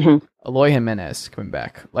 Eloy Jimenez coming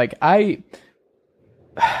back. The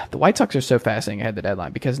White Sox are so fascinating ahead of the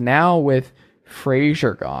deadline because now with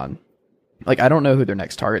Frazier gone, I don't know who their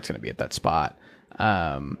next target's going to be at that spot.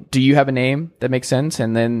 Do you have a name that makes sense?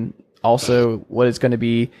 And then also, what is going to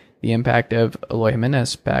be the impact of Eloy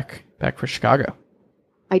Jimenez back for Chicago?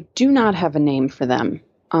 I do not have a name for them.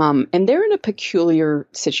 And they're in a peculiar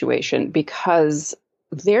situation because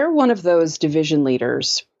they're one of those division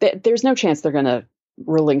leaders. There's no chance they're going to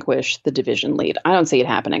relinquish the division lead. I don't see it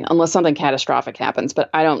happening unless something catastrophic happens, but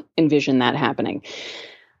I don't envision that happening.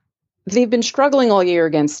 They've been struggling all year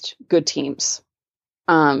against good teams.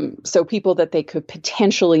 So people that they could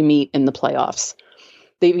potentially meet in the playoffs.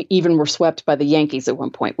 They even were swept by the Yankees at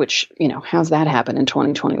one point, which, how's that happen in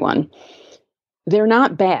 2021? They're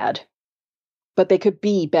not bad. but they could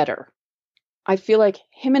be better. I feel like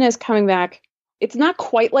Jimenez coming back, it's not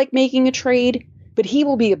quite like making a trade, but he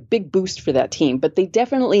will be a big boost for that team. But they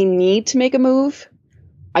definitely need to make a move.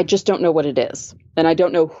 I just don't know what it is. And I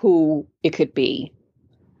don't know who it could be.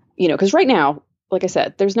 Because right now, like I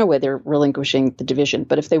said, there's no way they're relinquishing the division.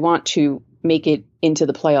 But if they want to make it into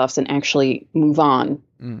the playoffs and actually move on,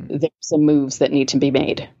 there's some moves that need to be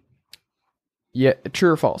made. Yeah,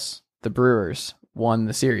 true or false? The Brewers won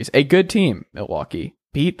the series. A good team, Milwaukee,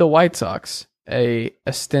 beat the White Sox, a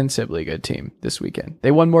ostensibly good team this weekend.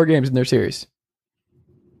 They won more games in their series.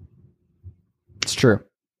 It's true.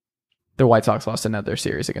 The White Sox lost another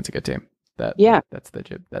series against a good team. That's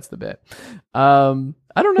the bit.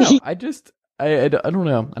 I don't know. I don't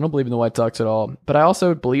know. I don't believe in the White Sox at all, but I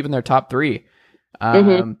also believe in their top three.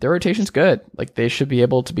 Their rotation's good. Like, they should be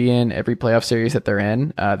able to be in every playoff series that they're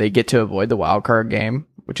in. They get to avoid the wild card game,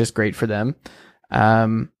 which is great for them. But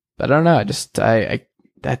I don't know.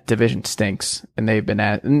 That division stinks, and they've been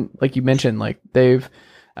and like you mentioned, like they've,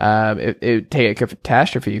 it would take a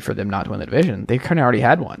catastrophe for them not to win the division. They kind of already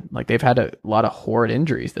had one. Like, they've had a lot of horrid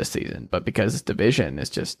injuries this season, but because this division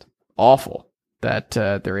is just awful, that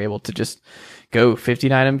they're able to just go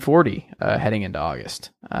 59-40 heading into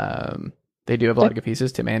August. They do have a lot of good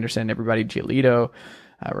pieces. Tim Anderson, everybody, Giolito,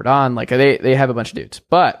 Rodon. Like, they have a bunch of dudes,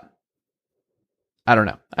 but I don't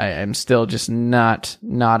know. I'm still just not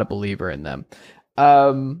a believer in them.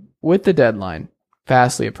 With the deadline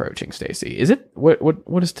fastly approaching, Stacey, is it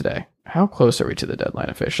what is today? How close are we to the deadline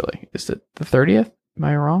officially? Is it the 30th? Am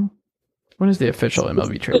I wrong? When is the official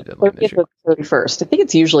MLB trade deadline this year? 31st. I think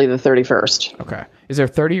it's usually the 31st. Okay. Is there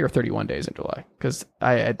 30 or 31 days in July? Because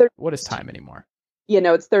what is time anymore?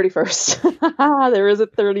 No, it's 31st. There is a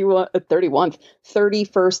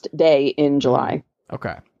 31st day in July.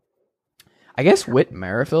 Okay. I guess Whit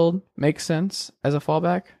Merrifield makes sense as a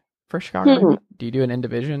fallback for Chicago. Do you do an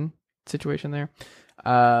in-division situation there?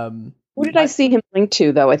 Who did I see him linked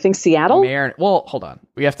to, though? I think Seattle? Well, hold on.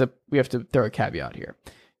 We have to throw a caveat here.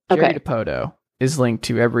 Jerry DiPoto is linked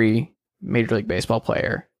to every Major League Baseball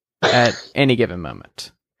player at any given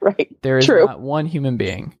moment. Right. There is not one human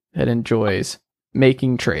being that enjoys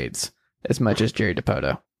making trades as much as Jerry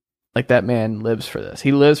DiPoto. Like, that man lives for this.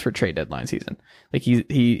 He lives for trade deadline season. Like,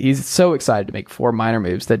 he's so excited to make 4 minor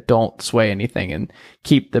moves that don't sway anything and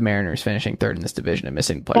keep the Mariners finishing third in this division and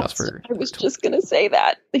missing the playoffs I was just going to say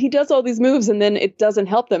that. He does all these moves and then it doesn't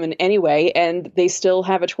help them in any way, and they still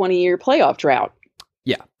have a 20-year playoff drought.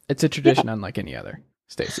 Yeah. It's a tradition unlike any other,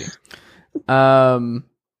 Stacey.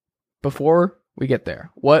 Before we get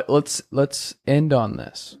there, let's end on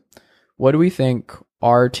this. What do we think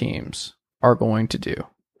our teams are going to do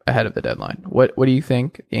ahead of the deadline? What do you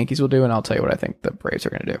think the Yankees will do? And I'll tell you what I think the Braves are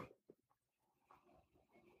going to do.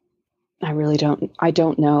 I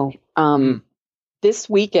don't know. This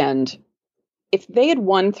weekend, if they had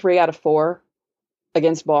won 3 out of 4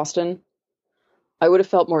 against Boston, I would have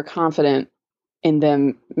felt more confident in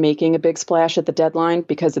them making a big splash at the deadline,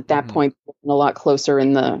 because at that point, they're a lot closer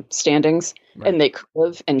in the standings, and they could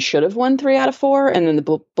have and should have won 3 out of 4, and then the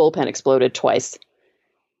bullpen exploded twice.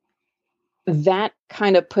 That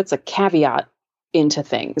kind of puts a caveat into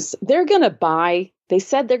things. They're going to buy. They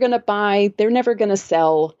said they're going to buy. They're never going to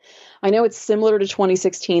sell. I know it's similar to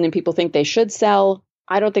 2016, and people think they should sell.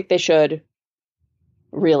 I don't think they should.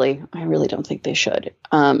 Really, I really don't think they should.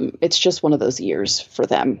 It's just one of those years for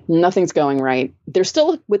them. Nothing's going right. They're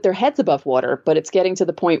still with their heads above water, but it's getting to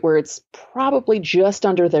the point where it's probably just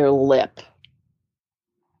under their lip.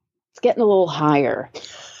 It's getting a little higher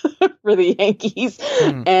for the Yankees.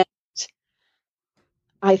 And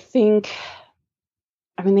I think,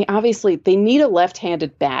 they need a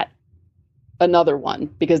left-handed bat, another one,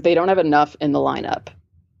 because they don't have enough in the lineup.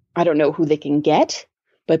 I don't know who they can get,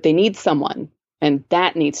 but they need someone. And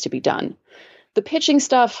that needs to be done. The pitching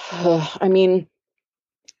stuff, the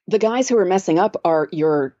guys who are messing up are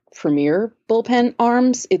your premier bullpen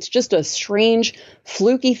arms. It's just a strange,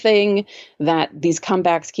 fluky thing that these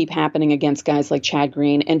comebacks keep happening against guys like Chad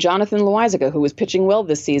Green and Jonathan Loizaga, who was pitching well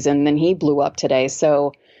this season, then he blew up today.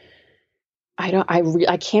 So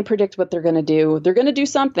I can't predict what they're going to do. They're going to do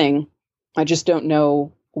something. I just don't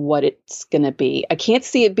know what it's going to be. I can't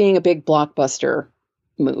see it being a big blockbuster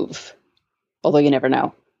move. Although you never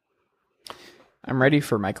know. I'm ready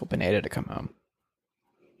for Michael Pineda to come home.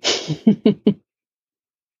 I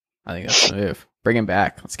think that's the move. Bring him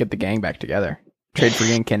back. Let's get the gang back together. Trade for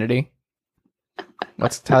Ian Kennedy.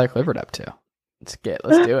 What's Tyler Clippard up to? Let's do it.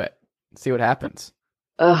 Let's see what happens.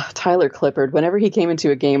 Tyler Clippard. Whenever he came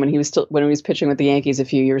into a game when he was pitching with the Yankees a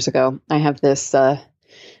few years ago, I have this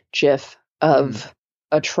GIF of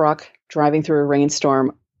a truck driving through a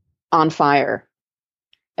rainstorm on fire.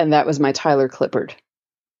 And that was my Tyler Clippard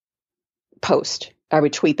post. I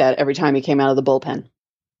would tweet that every time he came out of the bullpen.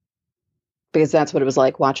 Because that's what it was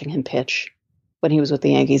like watching him pitch when he was with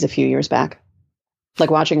the Yankees a few years back. Like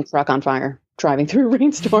watching a truck on fire, driving through a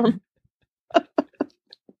rainstorm.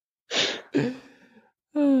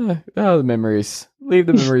 The memories. Leave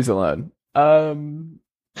the memories alone.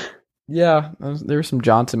 Yeah, there were some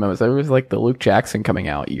Johnson moments. There was like the Luke Jackson coming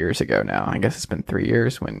out years ago now. I guess it's been 3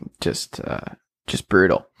 years when just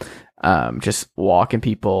brutal. Just walking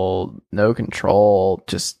people, no control.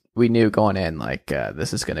 Just, we knew going in, like,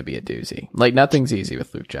 this is going to be a doozy. Like, nothing's easy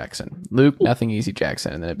with Luke Jackson. Nothing easy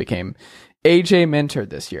Jackson. And then it became AJ Minter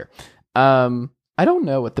this year. I don't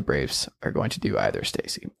know what the Braves are going to do either,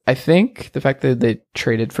 Stacey. I think the fact that they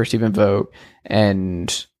traded for Stephen Vogt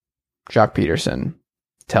and Jock Peterson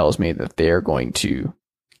tells me that they are going to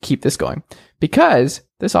keep this going, because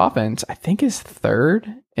this offense, I think, is third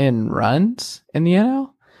in runs in the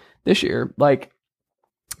NL this year. Like,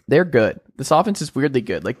 they're good. This offense is weirdly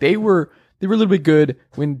good. Like, they were a little bit good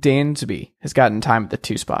when Dansby has gotten time at the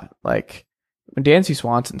 2 spot. Like, when Dansby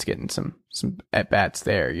Swanson's getting some at bats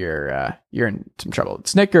there, you're in some trouble.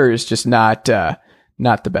 Snicker is just not the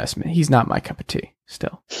best man. He's not my cup of tea.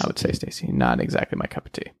 Still, I would say, Stacey, not exactly my cup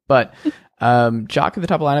of tea. But Jock at the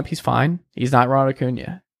top of the lineup, he's fine. He's not Ronald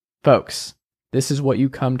Acuna, folks. This is what you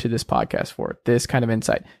come to this podcast for. This kind of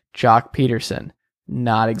insight. Jock Peterson,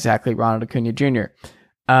 not exactly Ronald Acuna Jr.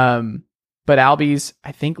 But Albies,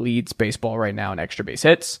 I think, leads baseball right now in extra base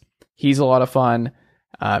hits. He's a lot of fun.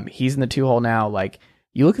 He's in the 2 hole now. Like,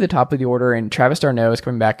 you look at the top of the order, and Travis d'Arnaud is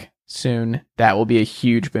coming back soon. That will be a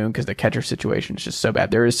huge boon because the catcher situation is just so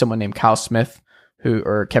bad. There is someone named Kevin Smith,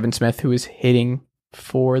 who is hitting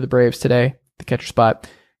for the Braves today, the catcher spot.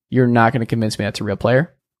 You're not going to convince me that's a real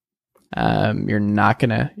player. You're not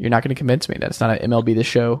gonna convince me that it's not an MLB The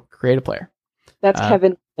Show creative player. That's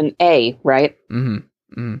Kevin an A, right?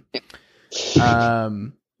 Mm-hmm.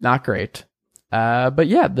 Not great. But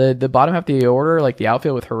yeah, the bottom half of the order, like the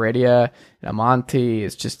outfield with Heredia and Amonte,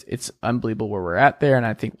 it's unbelievable where we're at there. And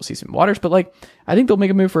I think we'll see some waters, but like, I think they'll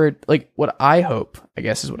make a move for it. Like, what I hope, I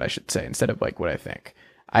guess is what I should say, instead of like what I think.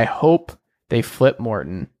 I hope they flip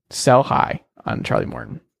Morton, sell high on Charlie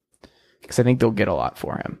Morton, because I think they'll get a lot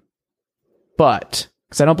for him. But,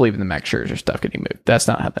 because I don't believe in the Max Scherzer stuff getting moved. That's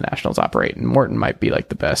not how the Nationals operate. And Morton might be like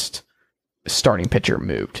the best starting pitcher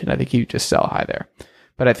moved. And I think you just sell high there.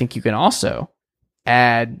 But I think you can also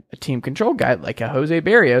add a team control guy like a Jose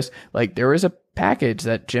Barrios. Like, there was a package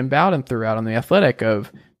that Jim Bowden threw out on The Athletic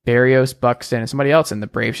of Barrios, Buxton, and somebody else, and the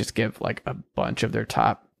Braves just give like a bunch of their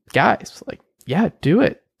top guys. Like, yeah, do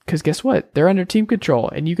it. Because guess what? They're under team control,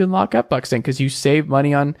 and you can lock up Buxton because you save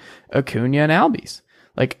money on Acuna and Albies.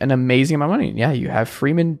 Like, an amazing amount of money. Yeah, you have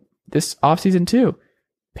Freeman this offseason too.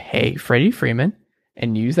 Pay Freddie Freeman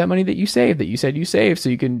and use that money that you saved, that you said you saved, so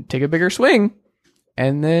you can take a bigger swing,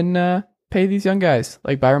 and then pay these young guys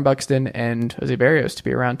like Byron Buxton and Jose Barrios to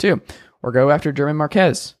be around too. Or go after German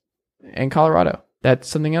Marquez in Colorado. That's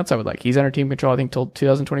something else I would like. He's under team control, I think, till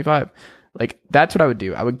 2025. Like, that's what I would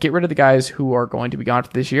do. I would get rid of the guys who are going to be gone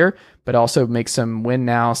for this year, but also make some win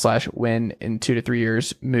now / win in 2 to 3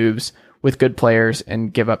 years moves with good players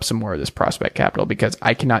and give up some more of this prospect capital, because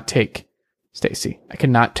I cannot take, Stacey, I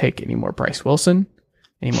cannot take any more Bryce Wilson,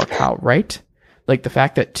 any more Kyle Wright. Like, the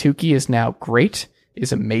fact that Tukey is now great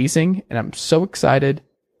is amazing, and I'm so excited,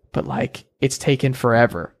 but like, it's taken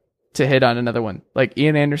forever to hit on another one. Like,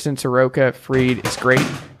 Ian Anderson, Soroka, Fried is great,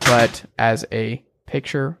 but as a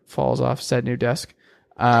picture falls off said new desk,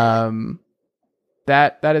 that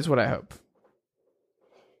is what I hope.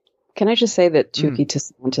 Can I just say that Tukey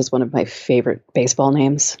Toussaint is one of my favorite baseball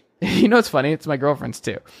names? You know, it's funny. It's my girlfriend's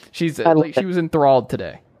too. She's like, she was enthralled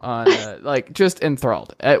today on like, just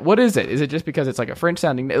enthralled. What is it? Is it just because it's like a French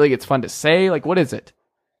sounding, like it's fun to say? Like, what is it?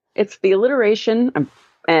 It's the alliteration,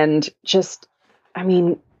 and just, I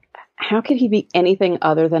mean, how could he be anything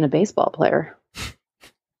other than a baseball player?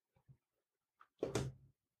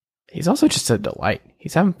 He's also just a delight.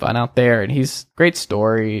 He's having fun out there, and he's great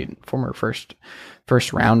story. Former first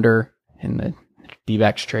rounder in the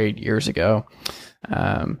D-backs trade years ago.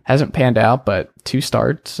 Hasn't panned out, but 2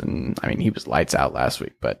 starts, and I mean, he was lights out last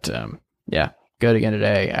week. But yeah, good again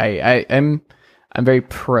today. I'm very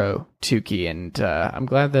pro Tukey, and I'm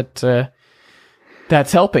glad that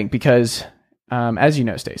that's helping, because as you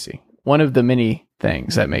know, Stacey, one of the many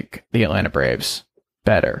things that make the Atlanta Braves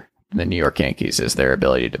better than the New York Yankees is their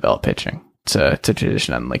ability to develop pitching. It's a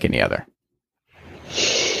tradition unlike any other.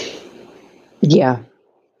 Yeah.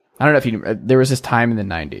 I don't know if you knew, there was this time in the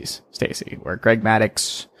 90s, Stacey, where Greg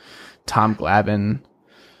Maddux, Tom Glavine,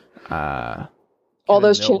 All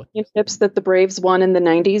those championships that the Braves won in the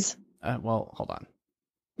 90s? Well, hold on.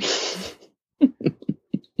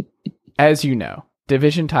 As you know,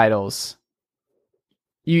 division titles,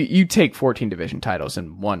 you take 14 division titles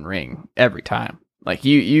in one ring every time. Like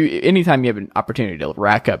you anytime you have an opportunity to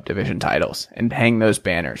rack up division titles and hang those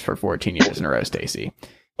banners for 14 years in a row, Stacey,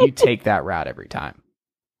 you take that route every time.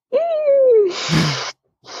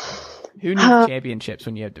 Who needs championships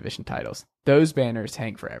when you have division titles? Those banners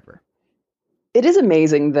hang forever. It is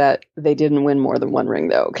amazing that they didn't win more than one ring,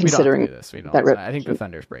 though, considering we don't that. I think the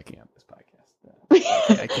Thunder's breaking up this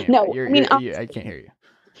podcast. I can't. No, I can't hear you.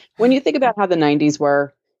 When you think about how the 90s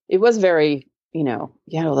were, it was very, you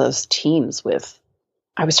had all those teams with.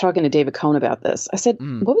 I was talking to David Cohn about this. I said,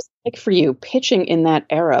 what was it like for you pitching in that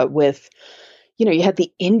era with, you had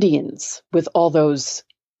the Indians with all those,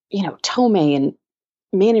 Tomei and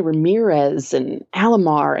Manny Ramirez and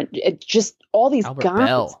Alomar and just all these Albert guys.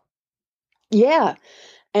 Bell. Yeah.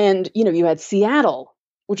 And, you had Seattle,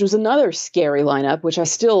 which was another scary lineup, which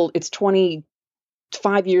it's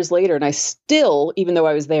 25 years later. And I still, even though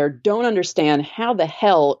I was there, don't understand how the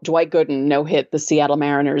hell Dwight Gooden no-hit the Seattle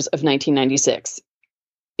Mariners of 1996.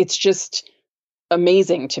 It's just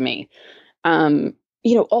amazing to me.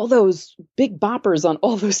 All those big boppers on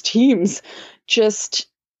all those teams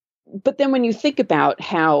but then when you think about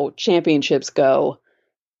how championships go,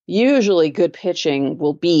 usually good pitching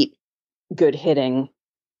will beat good hitting.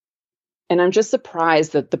 And I'm just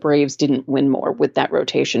surprised that the Braves didn't win more with that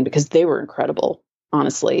rotation because they were incredible,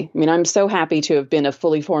 honestly. I mean, I'm so happy to have been a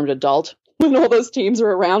fully formed adult when all those teams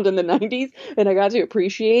were around in the 90s and I got to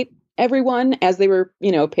appreciate everyone as they were,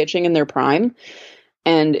 pitching in their prime.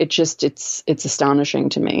 And it's astonishing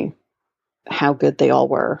to me how good they all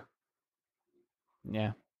were.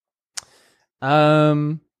 Yeah.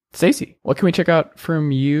 Stacey, what can we check out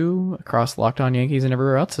from you across Locked On Yankees and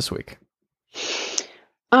everywhere else this week?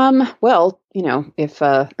 Well, if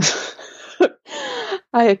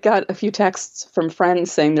I got a few texts from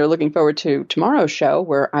friends saying they're looking forward to tomorrow's show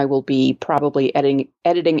where I will be probably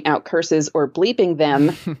editing out curses or bleeping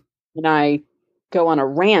them and I go on a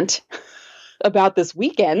rant about this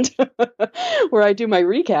weekend where I do my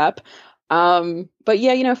recap. But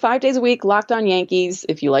yeah, 5 days a week, Locked On Yankees.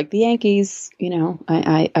 If you like the Yankees,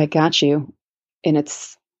 I got you. And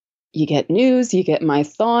you get news, you get my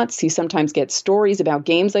thoughts. You sometimes get stories about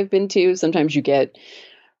games I've been to. Sometimes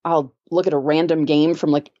I'll look at a random game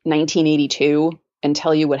from like 1982 and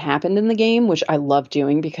tell you what happened in the game, which I love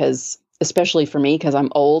doing because, especially for me, because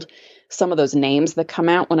I'm old, some of those names that come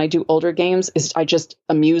out when I do older games I just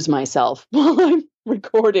amuse myself while I'm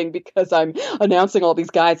recording because I'm announcing all these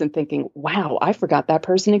guys and thinking, wow, I forgot that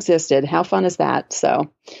person existed. How fun is that?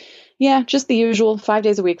 So yeah, just the usual 5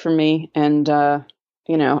 days a week for me. And,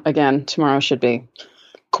 again, tomorrow should be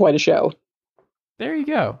quite a show. There you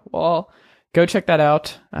go. Well, go check that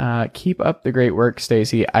out. Keep up the great work,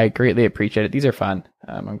 Stacey. I greatly appreciate it. These are fun.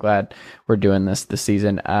 I'm glad we're doing this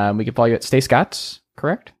season. We can follow you at Stay Scotts,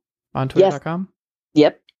 correct? On Twitter.com?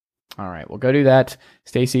 Yes. Yep. All right. Well, go do that.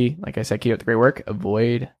 Stacey, like I said, keep up the great work.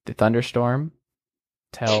 Avoid the thunderstorm.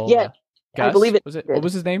 Tell Gus. I believe it. What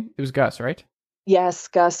was his name? It was Gus, right? Yes,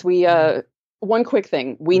 Gus. We one quick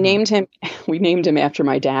thing. We named him after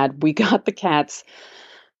my dad. We got the cats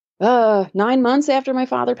 9 months after my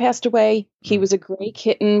father passed away. He was a gray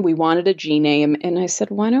kitten. We wanted a G name. And I said,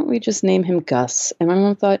 why don't we just name him Gus? And my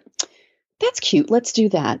mom thought, that's cute. Let's do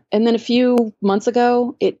that. And then a few months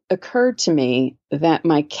ago, it occurred to me that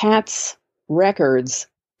my cat's records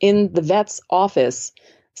in the vet's office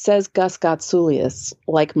says Gus Gotsulias,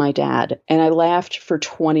 like my dad. And I laughed for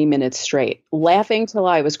 20 minutes straight, laughing till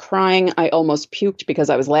I was crying. I almost puked because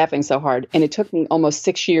I was laughing so hard. And it took me almost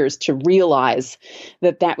 6 years to realize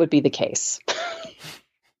that would be the case.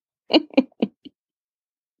 I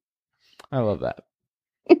love that.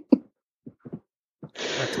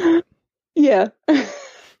 Yeah.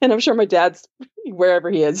 And I'm sure my dad's, wherever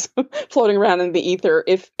he is, floating around in the ether,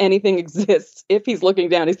 if anything exists, if he's looking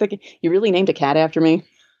down, he's thinking, you really named a cat after me?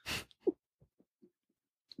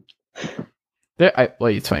 Well,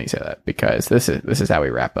 it's funny you say that because this is how we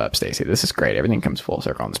wrap up, Stacey. This is great. Everything comes full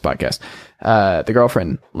circle on this podcast. The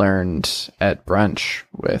girlfriend learned at brunch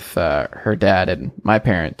with her dad and my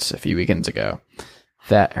parents a few weekends ago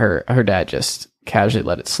that her dad just casually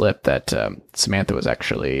let it slip that Samantha was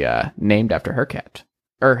actually named after her cat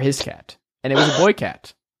or his cat, and it was a boy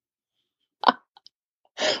cat.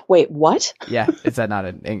 Wait, what? Yeah, is that not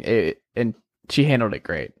and she handled it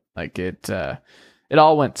great. Like it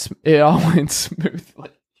all went smoothly.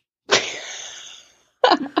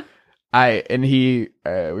 We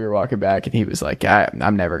were walking back and he was like,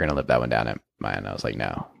 I'm never gonna live that one down. mine. I was like,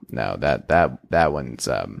 no, that one's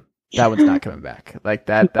not coming back. Like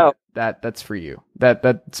that's for you.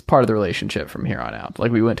 That's part of the relationship from here on out.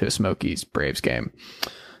 Like we went to a Smokies Braves game.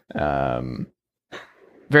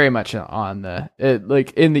 Very much on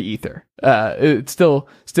like in the ether. It's still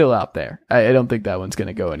out there. I don't think that one's going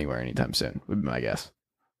to go anywhere anytime soon, would be my guess.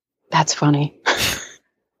 That's funny.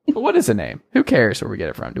 But what is a name? Who cares where we get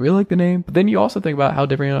it from? Do we like the name? But then you also think about how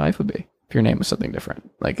different your life would be if your name was something different.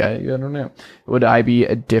 Like, I don't know. Would I be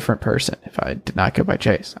a different person if I did not go by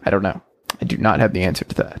Chase? I don't know. I do not have the answer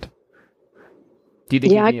to that. Do you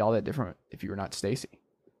think you'd be all that different if you were not Stacey?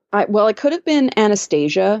 Well, it could have been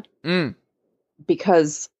Anastasia.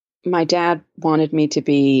 Because my dad wanted me to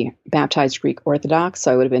be baptized Greek Orthodox,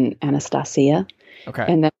 so I would have been Anastasia. Okay.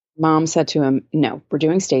 And then Mom said to him, no, we're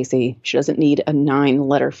doing Stacey. She doesn't need a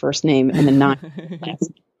 9-letter first name and a 9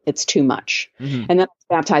 last. It's too much. And then I was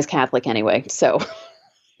baptized Catholic anyway, so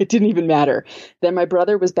it didn't even matter. Then my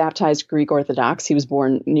brother was baptized Greek Orthodox. He was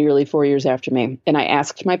born nearly 4 years after me. And I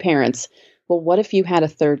asked my parents, well, what if you had a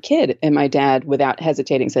third kid? And my dad, without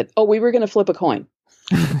hesitating, said, oh, we were going to flip a coin.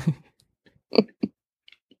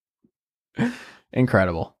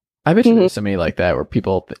 Incredible. I bet you there's so many like that where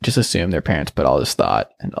people just assume their parents put all this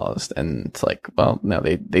thought and all this, and it's like, well, no,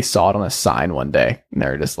 they saw it on a sign one day and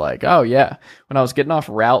they're just like, oh yeah, when I was getting off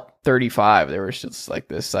Route 35, there was just like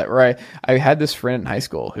this, like, right. I had this friend in high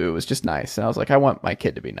school who was just nice, and I was like, I want my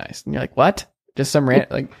kid to be nice, and you're like, what? Just some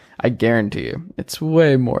like, I guarantee you, it's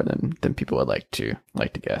way more than people would like to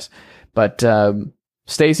guess. But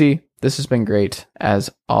Stacey, this has been great as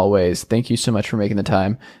always. Thank you so much for making the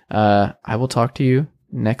time. I will talk to you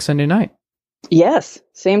next Sunday night. Yes.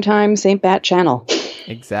 Same time, same bat channel.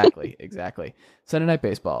 Exactly. Sunday Night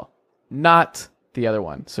Baseball. Not the other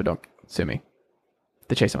one, so don't sue me.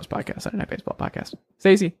 The Chase Thomas Podcast, Sunday Night Baseball Podcast.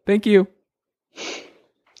 Stacey, thank you.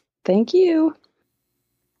 Thank you.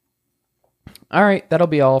 All right, that'll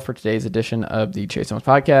be all for today's edition of the Chase Thomas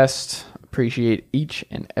Podcast. Appreciate each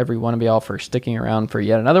and every one of y'all for sticking around for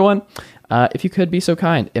yet another one. If you could be so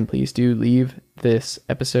kind, and please do leave this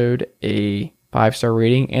episode a 5-star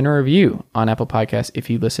rating and a review on Apple Podcasts if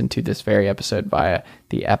you listen to this very episode via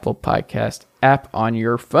the Apple Podcast app on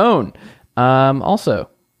your phone. Also,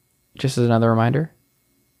 just as another reminder,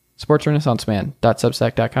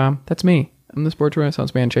 sportsrenaissanceman.substack.com. That's me. I'm the Sports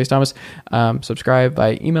Renaissance Man, Chase Thomas. Subscribe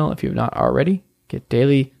by email if you have not already. Get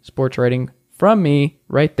daily sports writing from me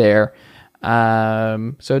right there.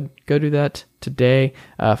 So go do that today.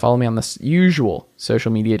 Follow me on the usual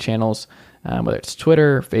social media channels, whether it's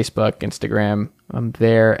Twitter, Facebook, Instagram. I'm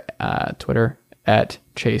there. Twitter at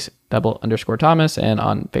Chase_Thomas, and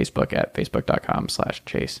on Facebook at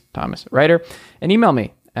facebook.com/Chase Thomas Writer. And email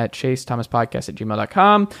me at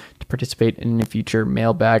chasethomaspodcast@gmail.com to participate in any future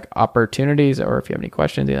mailbag opportunities, or if you have any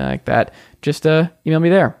questions, anything like that, just email me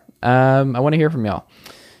there. I want to hear from y'all.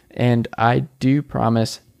 And I do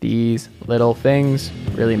promise these little things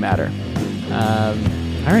really matter.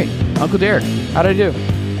 All right, Uncle Derek, how did I do?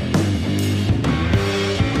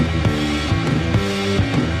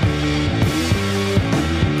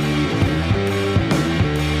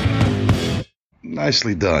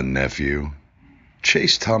 Nicely done, nephew.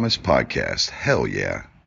 Chase Thomas Podcast. Hell yeah.